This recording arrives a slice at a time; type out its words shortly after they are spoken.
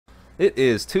It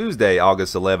is Tuesday,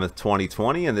 August 11th,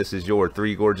 2020, and this is your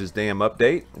Three Gorges Dam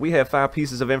update. We have 5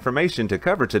 pieces of information to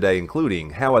cover today,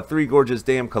 including how a Three Gorges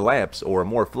Dam collapse or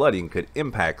more flooding could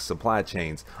impact supply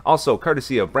chains. Also,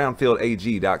 courtesy of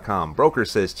brownfieldag.com, broker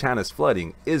says China's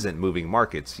flooding isn't moving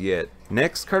markets yet.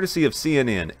 Next, courtesy of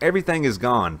CNN, everything is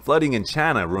gone. Flooding in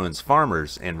China ruins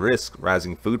farmers and risks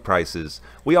rising food prices.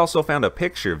 We also found a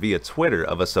picture via Twitter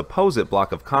of a supposed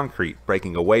block of concrete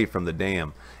breaking away from the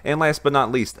dam. And last but not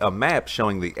least, a map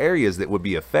showing the areas that would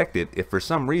be affected if for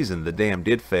some reason the dam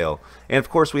did fail. And of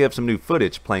course, we have some new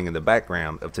footage playing in the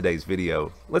background of today's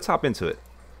video. Let's hop into it.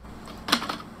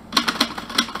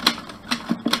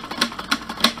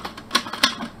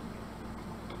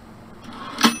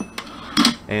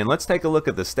 And let's take a look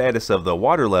at the status of the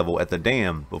water level at the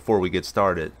dam before we get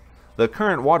started. The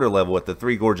current water level at the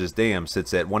Three Gorges Dam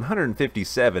sits at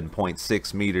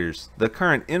 157.6 meters. The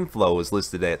current inflow is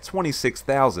listed at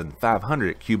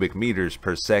 26,500 cubic meters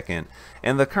per second,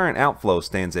 and the current outflow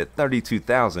stands at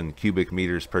 32,000 cubic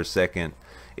meters per second.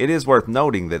 It is worth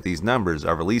noting that these numbers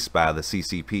are released by the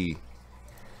CCP.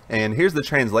 And here's the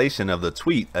translation of the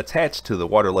tweet attached to the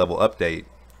water level update.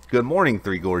 Good morning,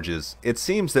 Three Gorges. It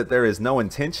seems that there is no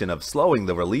intention of slowing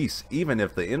the release even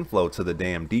if the inflow to the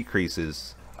dam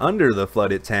decreases. Under the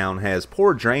flooded town has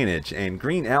poor drainage and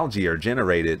green algae are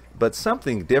generated, but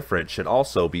something different should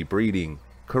also be breeding.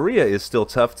 Korea is still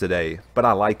tough today, but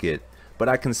I like it. But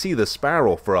I can see the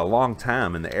spiral for a long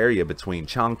time in the area between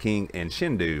Chongqing and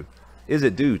Chengdu. Is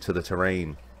it due to the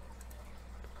terrain?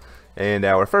 And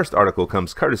our first article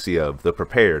comes courtesy of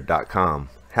theprepared.com.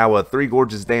 How a Three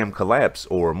Gorges Dam collapse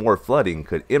or more flooding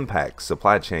could impact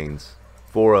supply chains.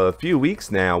 For a few weeks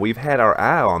now, we've had our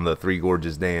eye on the Three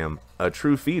Gorges Dam, a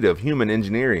true feat of human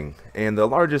engineering, and the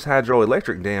largest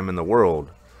hydroelectric dam in the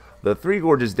world. The Three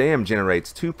Gorges Dam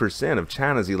generates 2% of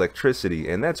China's electricity,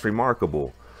 and that's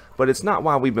remarkable. But it's not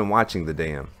why we've been watching the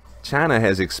dam. China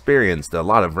has experienced a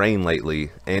lot of rain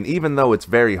lately, and even though it's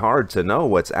very hard to know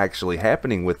what's actually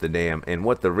happening with the dam and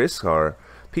what the risks are,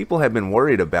 people have been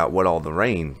worried about what all the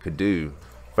rain could do.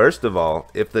 First of all,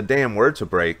 if the dam were to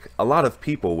break, a lot of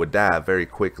people would die very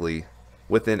quickly,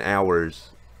 within hours.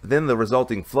 Then the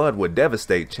resulting flood would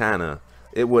devastate China.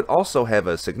 It would also have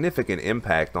a significant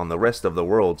impact on the rest of the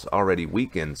world's already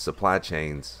weakened supply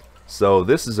chains. So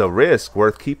this is a risk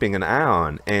worth keeping an eye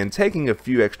on and taking a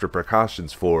few extra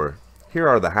precautions for. Here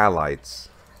are the highlights.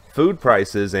 Food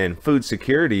prices and food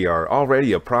security are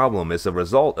already a problem as a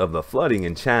result of the flooding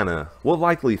in China. We'll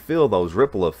likely feel those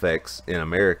ripple effects in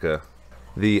America.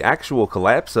 The actual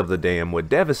collapse of the dam would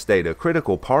devastate a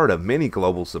critical part of many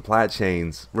global supply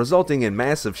chains, resulting in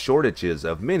massive shortages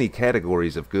of many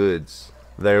categories of goods.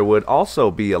 There would also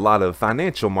be a lot of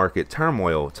financial market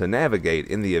turmoil to navigate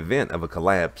in the event of a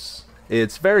collapse.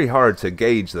 It's very hard to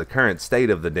gauge the current state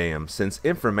of the dam since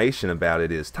information about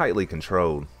it is tightly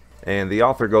controlled. And the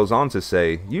author goes on to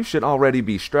say, you should already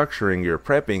be structuring your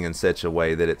prepping in such a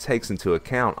way that it takes into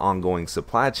account ongoing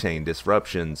supply chain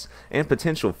disruptions and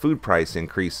potential food price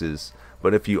increases.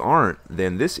 But if you aren't,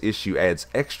 then this issue adds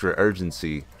extra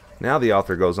urgency. Now the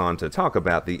author goes on to talk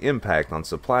about the impact on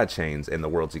supply chains and the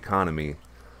world's economy.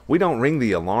 We don't ring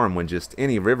the alarm when just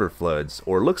any river floods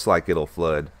or looks like it'll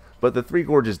flood, but the Three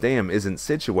Gorges Dam isn't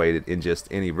situated in just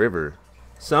any river.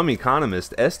 Some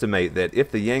economists estimate that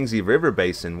if the Yangtze River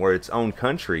Basin were its own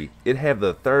country, it'd have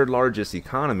the 3rd largest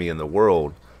economy in the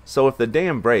world. So if the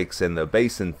dam breaks and the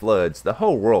basin floods, the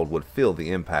whole world would feel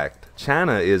the impact.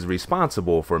 China is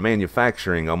responsible for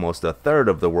manufacturing almost 1/3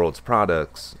 of the world's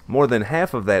products. More than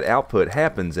half of that output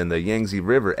happens in the Yangtze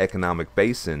River Economic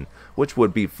Basin, which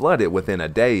would be flooded within a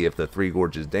day if the Three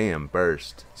Gorges Dam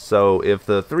burst. So if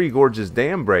the Three Gorges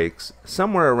Dam breaks,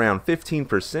 somewhere around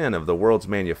 15% of the world's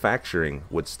manufacturing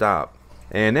would stop.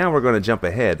 And now we're going to jump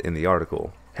ahead in the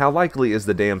article. How likely is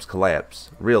the dam's collapse?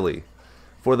 Really?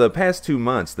 For the past 2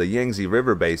 months, the Yangtze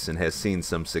River Basin has seen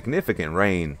some significant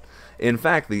rain. In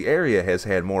fact, the area has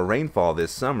had more rainfall this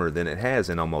summer than it has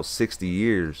in almost 60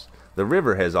 years. The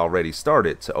river has already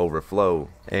started to overflow.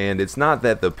 And it's not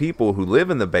that the people who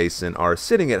live in the basin are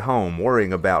sitting at home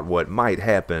worrying about what might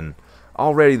happen.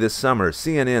 Already this summer,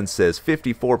 CNN says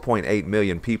 54.8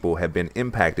 million people have been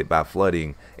impacted by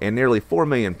flooding, and nearly 4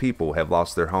 million people have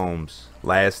lost their homes.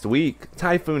 Last week,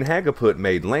 Typhoon Hagaput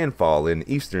made landfall in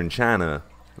eastern China.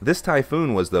 This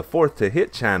typhoon was the 4th to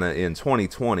hit China in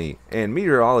 2020, and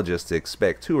meteorologists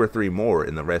expect 2 or 3 more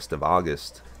in the rest of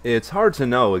August. It's hard to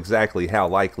know exactly how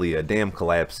likely a dam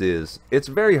collapse is. It's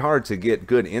very hard to get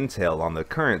good intel on the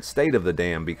current state of the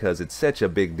dam because it's such a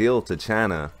big deal to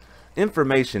China.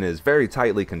 Information is very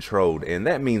tightly controlled, and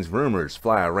that means rumors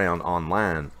fly around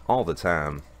online all the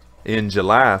time. In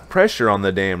July, pressure on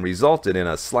the dam resulted in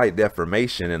a slight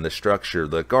deformation in the structure,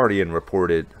 The Guardian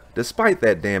reported. Despite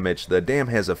that damage, the dam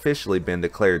has officially been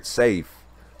declared safe.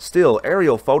 Still,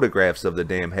 aerial photographs of the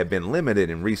dam have been limited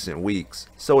in recent weeks,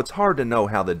 so it's hard to know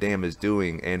how the dam is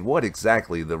doing and what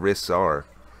exactly the risks are.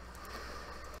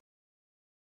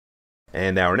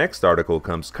 And our next article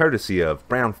comes courtesy of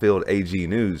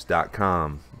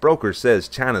brownfieldagnews.com. Broker says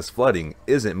China's flooding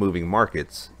isn't moving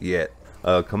markets yet.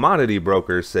 A commodity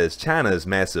broker says China's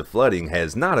massive flooding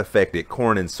has not affected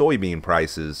corn and soybean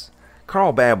prices.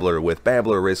 Carl Babler with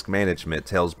Babler Risk Management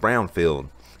tells Brownfield,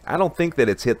 "I don't think that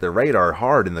it's hit the radar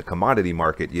hard in the commodity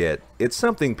market yet. It's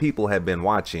something people have been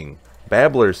watching."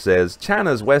 Babler says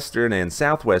China's western and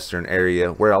southwestern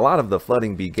area, where a lot of the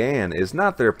flooding began, is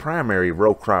not their primary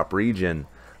row crop region.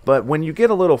 But when you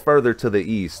get a little further to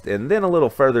the east and then a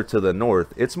little further to the north,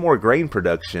 it's more grain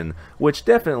production, which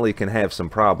definitely can have some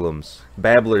problems.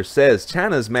 Babler says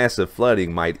China's massive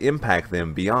flooding might impact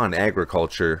them beyond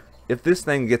agriculture. If this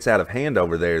thing gets out of hand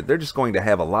over there, they're just going to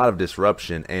have a lot of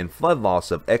disruption and flood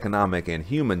loss of economic and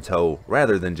human toll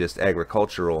rather than just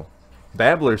agricultural.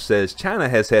 Babler says China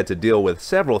has had to deal with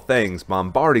several things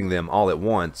bombarding them all at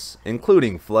once,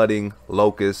 including flooding,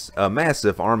 locusts, a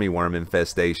massive armyworm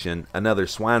infestation, another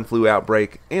swine flu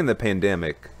outbreak, and the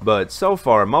pandemic. But so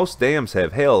far, most dams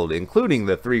have held, including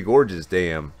the Three Gorges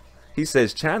Dam. He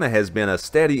says China has been a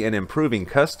steady and improving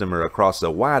customer across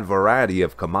a wide variety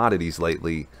of commodities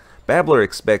lately. Babler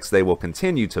expects they will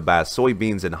continue to buy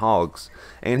soybeans and hogs,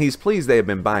 and he's pleased they have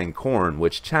been buying corn,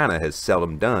 which China has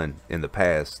seldom done in the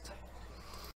past.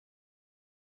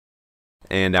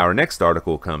 And our next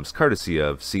article comes courtesy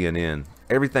of CNN.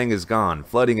 Everything is gone.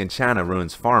 Flooding in China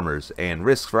ruins farmers and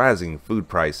risks rising food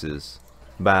prices.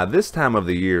 By this time of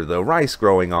the year, the rice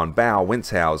growing on Bao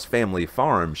Wenthao's family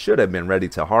farm should have been ready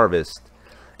to harvest.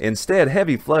 Instead,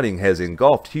 heavy flooding has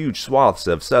engulfed huge swaths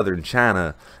of southern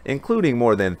China, including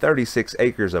more than 36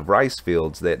 acres of rice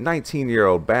fields that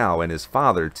 19-year-old Bao and his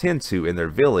father tend to in their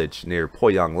village near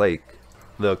Poyang Lake.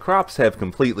 The crops have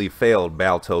completely failed,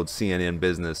 Bao told CNN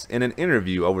Business in an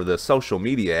interview over the social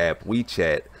media app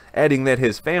WeChat, adding that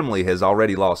his family has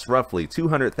already lost roughly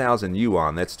 200,000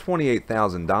 yuan, that's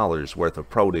 $28,000 worth of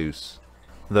produce.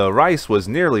 The rice was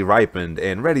nearly ripened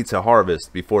and ready to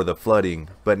harvest before the flooding,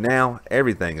 but now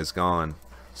everything is gone.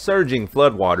 Surging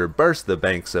floodwater burst the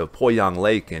banks of Poyang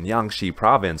Lake in Jiangxi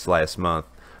province last month,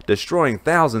 destroying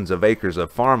thousands of acres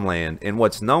of farmland in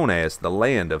what's known as the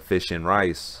land of fish and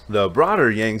rice. The broader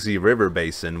Yangtze River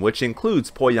Basin, which includes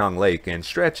Poyang Lake and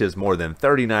stretches more than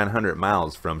 3,900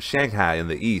 miles from Shanghai in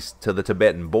the east to the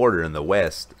Tibetan border in the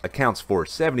west, accounts for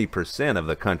 70% of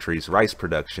the country's rice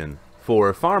production.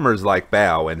 For farmers like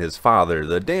Bao and his father,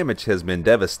 the damage has been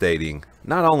devastating.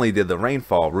 Not only did the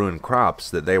rainfall ruin crops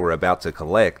that they were about to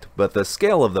collect, but the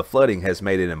scale of the flooding has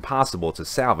made it impossible to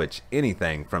salvage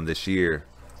anything from this year.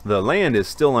 The land is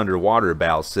still underwater,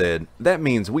 Bao said. That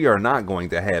means we are not going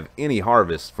to have any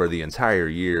harvest for the entire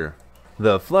year.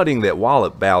 The flooding that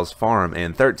walloped Bao's farm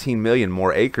and 13 million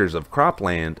more acres of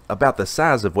cropland, about the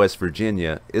size of West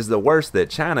Virginia, is the worst that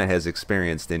China has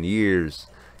experienced in years.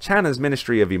 China's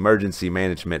Ministry of Emergency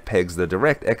Management pegs the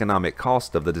direct economic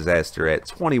cost of the disaster at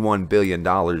 $21 billion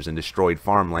in destroyed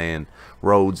farmland,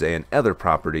 roads, and other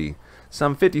property.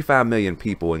 Some 55 million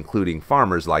people, including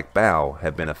farmers like Bao,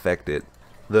 have been affected.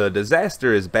 The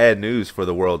disaster is bad news for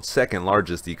the world's second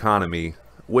largest economy,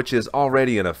 which is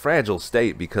already in a fragile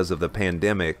state because of the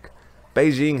pandemic.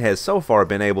 Beijing has so far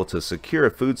been able to secure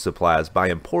food supplies by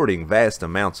importing vast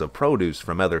amounts of produce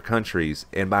from other countries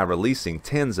and by releasing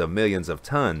tens of millions of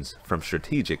tons from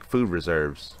strategic food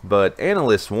reserves. But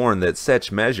analysts warn that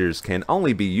such measures can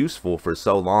only be useful for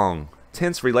so long.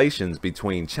 Tense relations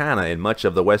between China and much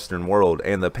of the Western world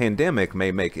and the pandemic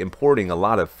may make importing a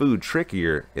lot of food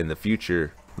trickier in the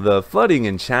future. The flooding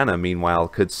in China, meanwhile,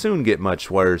 could soon get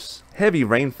much worse. Heavy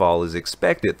rainfall is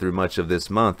expected through much of this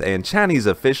month, and Chinese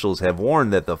officials have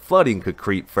warned that the flooding could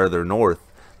creep further north,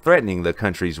 threatening the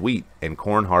country's wheat and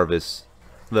corn harvests.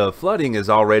 The flooding is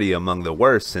already among the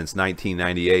worst since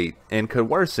 1998 and could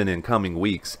worsen in coming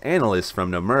weeks, analysts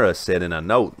from Nomura said in a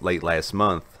note late last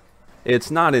month.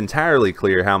 It's not entirely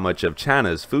clear how much of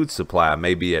China's food supply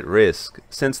may be at risk,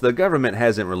 since the government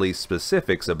hasn't released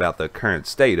specifics about the current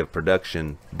state of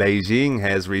production. Beijing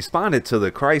has responded to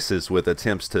the crisis with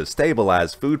attempts to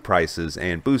stabilize food prices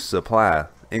and boost supply,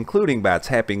 including by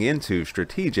tapping into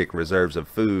strategic reserves of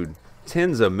food.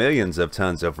 Tens of millions of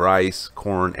tons of rice,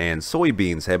 corn, and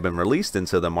soybeans have been released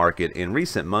into the market in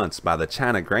recent months by the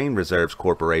China Grain Reserves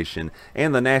Corporation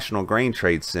and the National Grain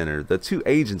Trade Center, the two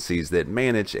agencies that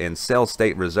manage and sell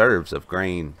state reserves of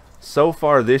grain. So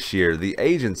far this year, the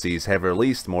agencies have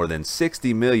released more than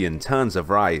 60 million tons of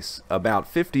rice, about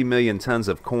 50 million tons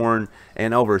of corn,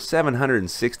 and over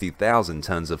 760,000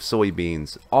 tons of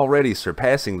soybeans, already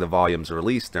surpassing the volumes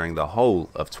released during the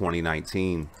whole of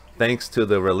 2019. Thanks to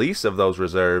the release of those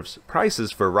reserves,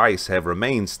 prices for rice have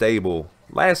remained stable.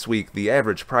 Last week, the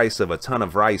average price of a ton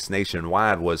of rice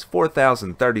nationwide was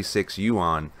 4,036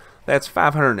 yuan. That's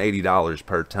 $580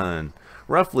 per ton.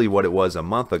 Roughly what it was a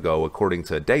month ago according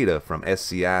to data from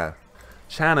SCI.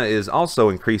 China is also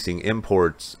increasing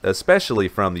imports, especially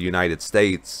from the United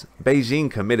States. Beijing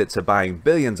committed to buying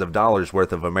billions of dollars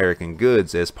worth of American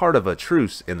goods as part of a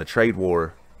truce in the trade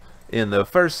war. In the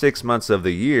first 6 months of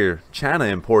the year, China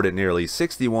imported nearly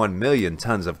 61 million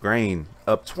tons of grain,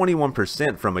 up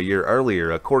 21% from a year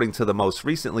earlier according to the most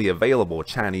recently available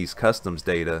Chinese customs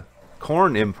data.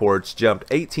 Corn imports jumped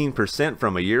 18%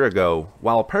 from a year ago,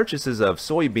 while purchases of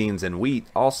soybeans and wheat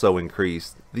also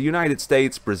increased. The United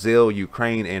States, Brazil,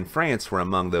 Ukraine, and France were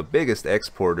among the biggest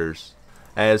exporters.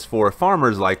 As for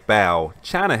farmers like Bao,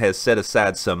 China has set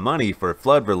aside some money for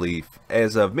flood relief.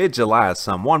 As of mid-July,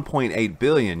 some 1.8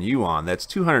 billion yuan, that's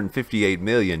 258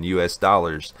 million US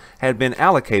dollars, had been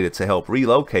allocated to help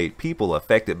relocate people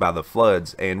affected by the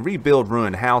floods and rebuild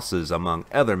ruined houses, among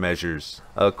other measures.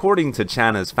 According to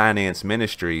China's finance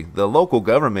ministry, the local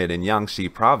government in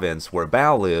Jiangxi province, where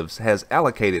Bao lives, has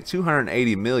allocated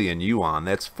 280 million yuan,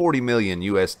 that's 40 million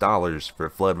US dollars, for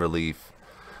flood relief.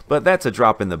 But that's a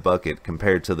drop in the bucket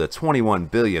compared to the 21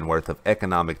 billion worth of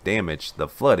economic damage the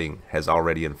flooding has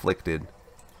already inflicted.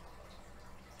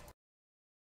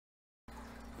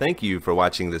 Thank you for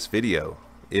watching this video.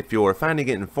 If you're finding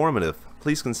it informative,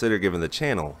 please consider giving the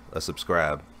channel a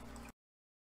subscribe.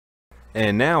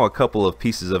 And now a couple of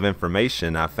pieces of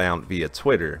information I found via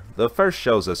Twitter. The first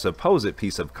shows a supposed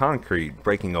piece of concrete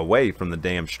breaking away from the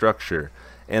dam structure,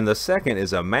 and the second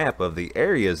is a map of the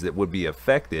areas that would be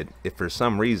affected if for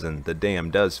some reason the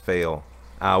dam does fail.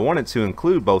 I wanted to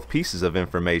include both pieces of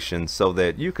information so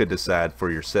that you could decide for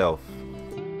yourself.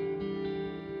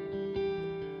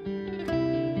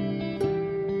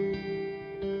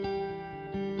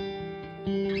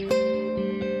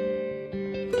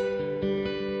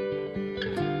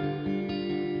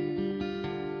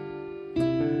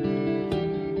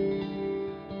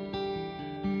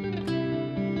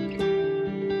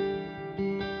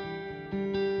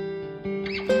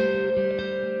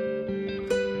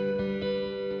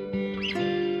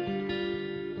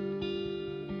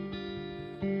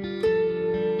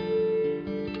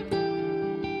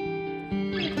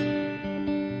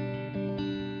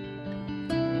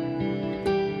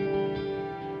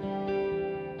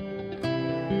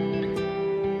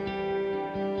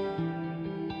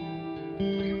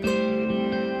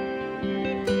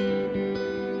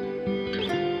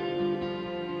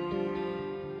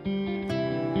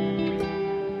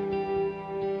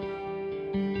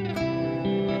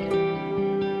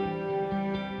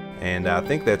 And I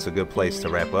think that's a good place to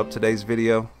wrap up today's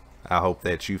video. I hope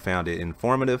that you found it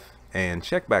informative, and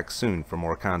check back soon for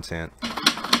more content.